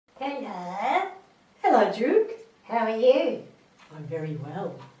Hello. Hello, Duke. How are you? I'm very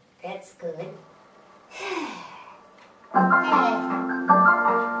well. That's good.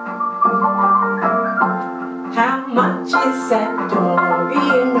 How much is that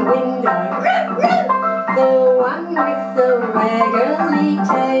doggie in the window? The one with the waggly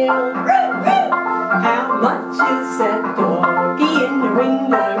tail. How much is that doggie in the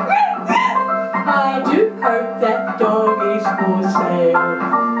window? I do hope that doggie's for sale.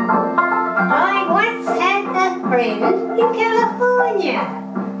 I once had a friend in California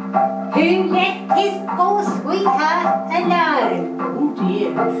who left his poor sweetheart alone. Oh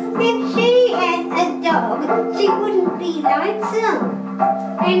dear. If she had a dog, she wouldn't be lonesome,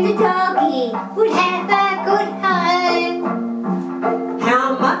 and the doggie would have a good home.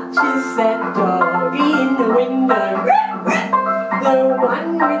 How much is that doggie in the window? The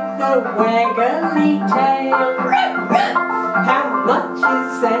one with the waggly tail. How much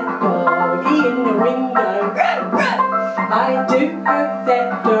is that doggie in the window? I do hope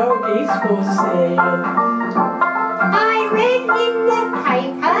that doggie's for sale. I read in the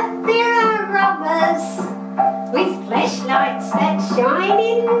paper there are robbers with flashlights that shine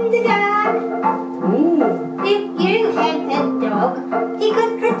in the dark. Ooh. If you had a dog, he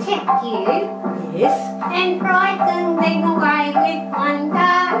could protect you. Yes. And frighten them away with one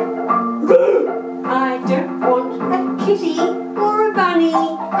bark. I don't want a kitty or a bunny.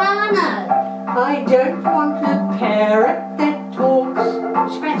 Oh no, I don't want a parrot that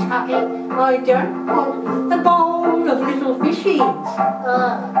talks. scratch puppy. I don't want a bowl of little fishies.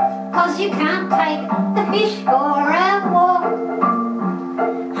 Oh, 'cause you can't take the fish for a walk.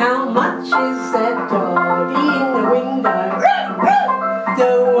 How much is that doggie in the window?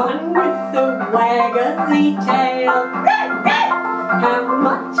 The one with the waggly tail. How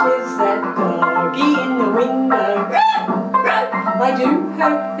much is that doggie in the window? I do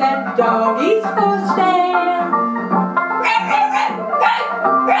hope that doggie's for sale.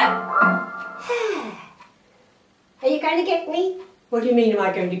 Are you going to get me? What do you mean, am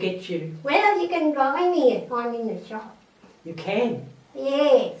I going to get you? Well, you can buy me if I'm in the shop. You can.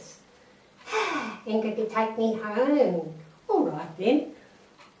 Yes. And could you take me home? All right then.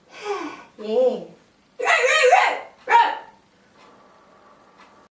 Yes.